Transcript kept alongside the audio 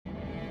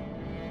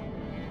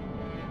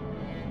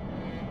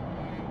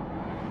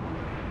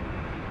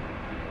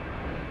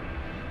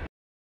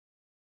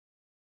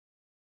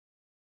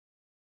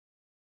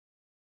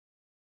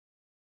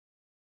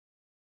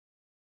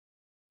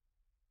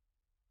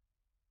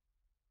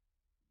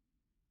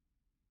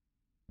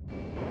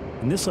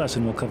In this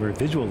lesson, we'll cover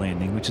visual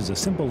landing, which is a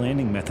simple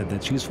landing method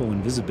that's useful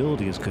when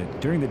visibility is good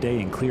during the day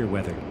in clear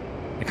weather.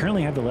 I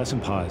currently have the lesson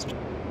paused.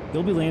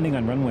 You'll be landing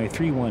on runway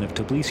 31 of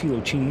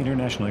Tbilisi-Lochini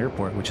International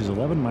Airport, which is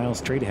 11 miles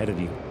straight ahead of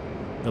you.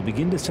 You'll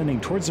begin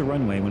descending towards the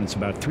runway when it's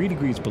about 3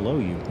 degrees below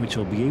you, which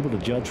you'll be able to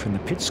judge from the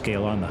pitch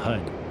scale on the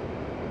HUD.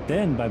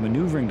 Then, by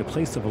maneuvering to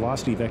place the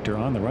velocity vector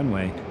on the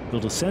runway, you'll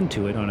descend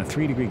to it on a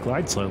 3-degree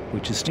glide slope,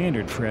 which is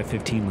standard for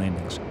F-15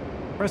 landings.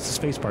 Press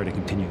the spacebar to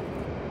continue.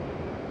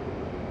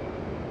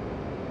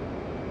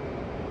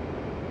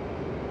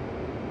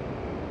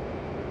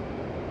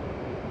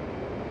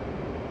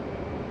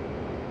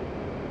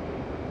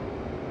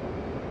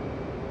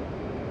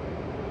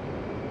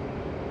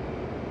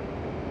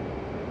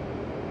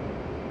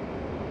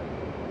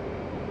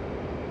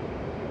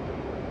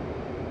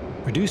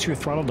 Reduce your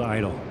throttle to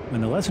idle.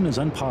 When the lesson is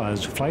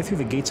unpaused, fly through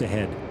the gates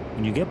ahead.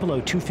 When you get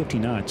below 250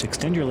 knots,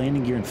 extend your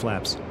landing gear and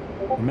flaps.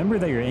 Remember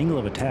that your angle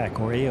of attack,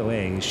 or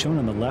AOA, is shown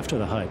on the left of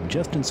the HUD,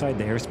 just inside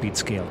the airspeed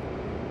scale.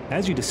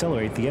 As you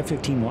decelerate, the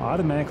F-15 will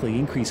automatically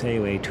increase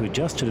AOA to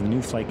adjust to the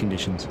new flight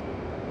conditions.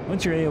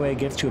 Once your AOA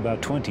gets to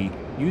about 20,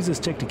 use the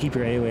stick to keep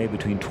your AOA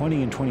between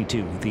 20 and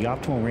 22, the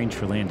optimal range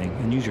for landing,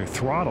 and use your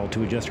throttle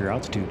to adjust your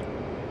altitude.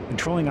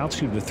 Controlling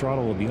altitude with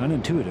throttle will be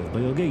unintuitive,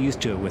 but you'll get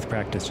used to it with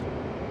practice.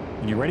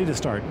 When you're ready to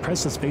start,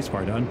 press the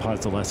spacebar to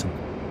unpause the lesson.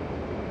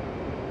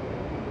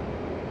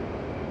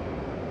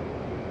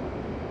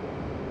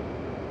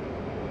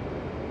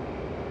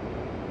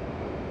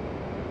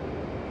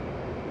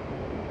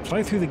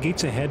 Fly through the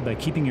gates ahead by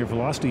keeping your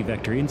velocity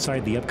vector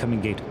inside the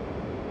upcoming gate.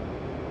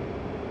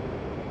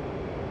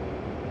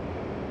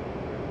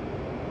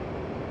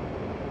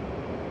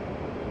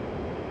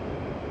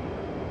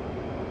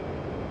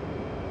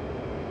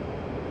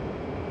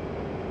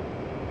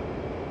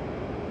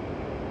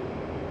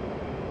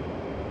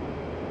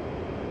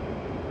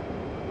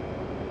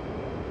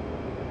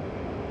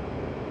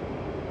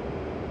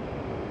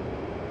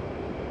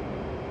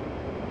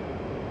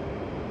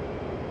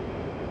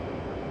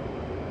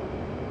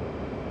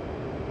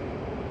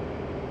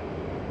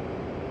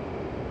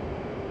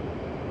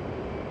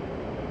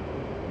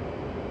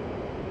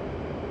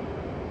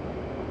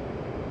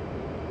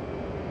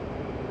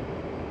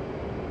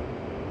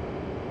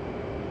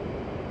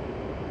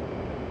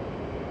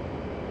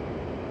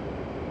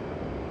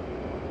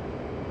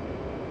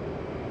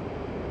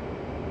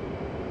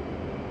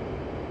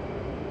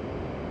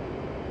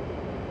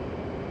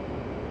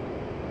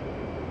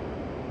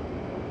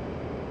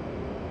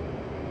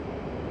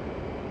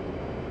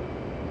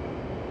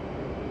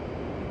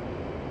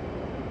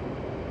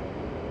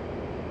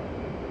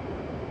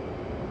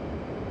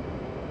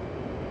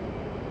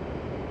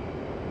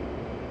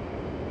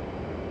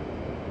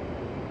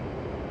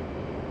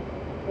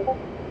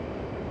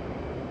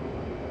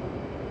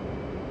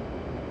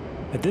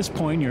 At this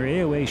point, your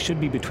AOA should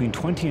be between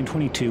 20 and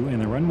 22,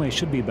 and the runway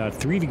should be about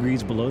 3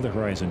 degrees below the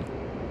horizon.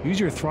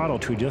 Use your throttle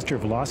to adjust your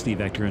velocity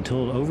vector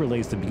until it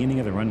overlays the beginning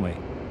of the runway.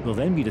 You'll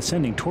then be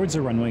descending towards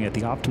the runway at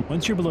the optimum.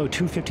 Once you're below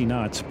 250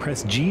 knots,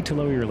 press G to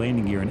lower your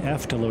landing gear and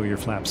F to lower your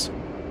flaps.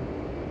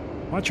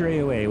 Watch your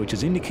AOA, which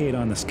is indicated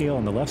on the scale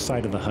on the left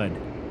side of the HUD.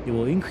 It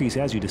will increase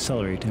as you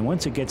decelerate, and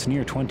once it gets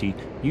near 20,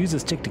 use the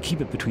stick to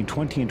keep it between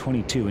 20 and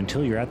 22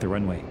 until you're at the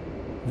runway.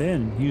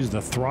 Then, use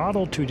the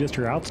throttle to adjust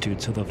your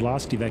altitude so the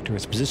velocity vector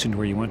is positioned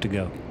where you want to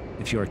go.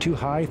 If you are too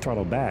high,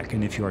 throttle back,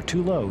 and if you are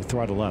too low,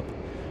 throttle up.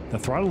 The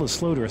throttle is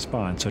slow to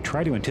respond, so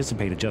try to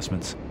anticipate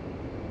adjustments.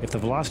 If the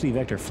velocity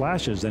vector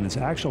flashes, then its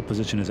actual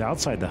position is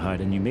outside the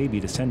HUD and you may be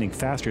descending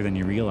faster than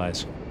you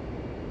realize.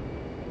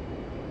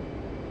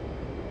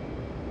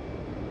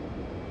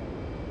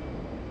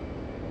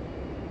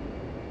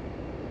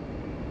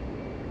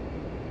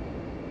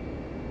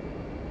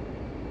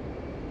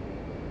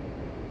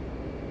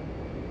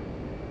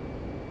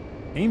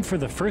 Aim for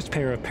the first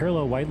pair of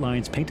parallel white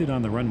lines painted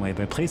on the runway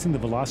by placing the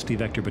velocity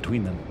vector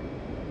between them.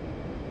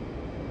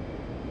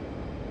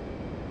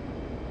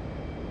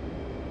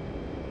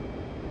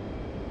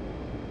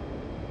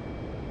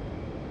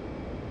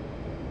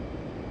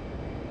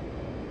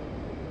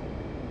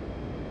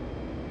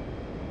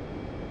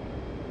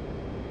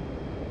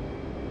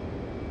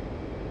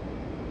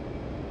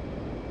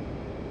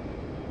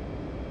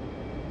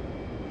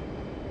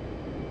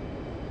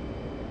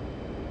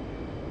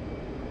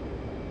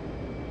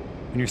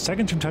 When you're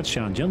seconds from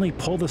touchdown, gently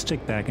pull the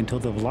stick back until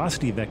the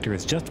velocity vector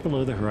is just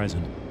below the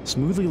horizon.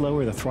 Smoothly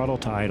lower the throttle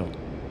to idle.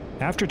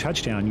 After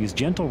touchdown, use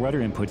gentle rudder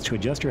inputs to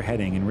adjust your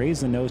heading and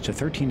raise the nose to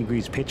 13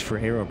 degrees pitch for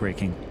aero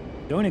braking.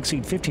 Don't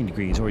exceed 15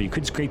 degrees or you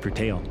could scrape your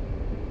tail.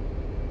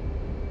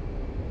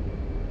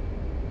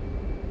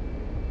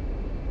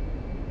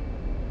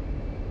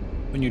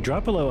 When you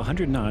drop below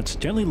 100 knots,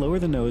 gently lower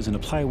the nose and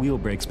apply wheel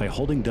brakes by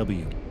holding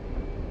W.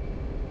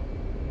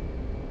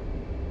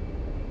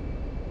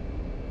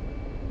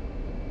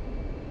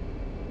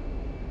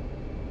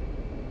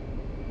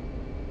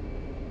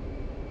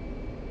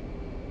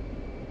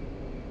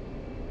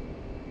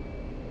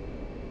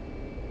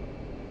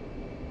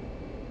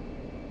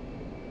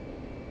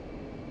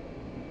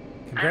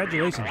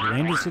 Congratulations, you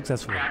landed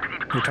successfully.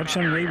 Your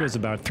touchdown rate was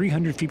about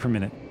 300 feet per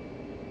minute.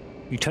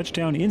 You touched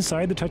down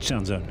inside the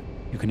touchdown zone.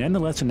 You can end the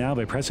lesson now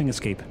by pressing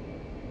escape.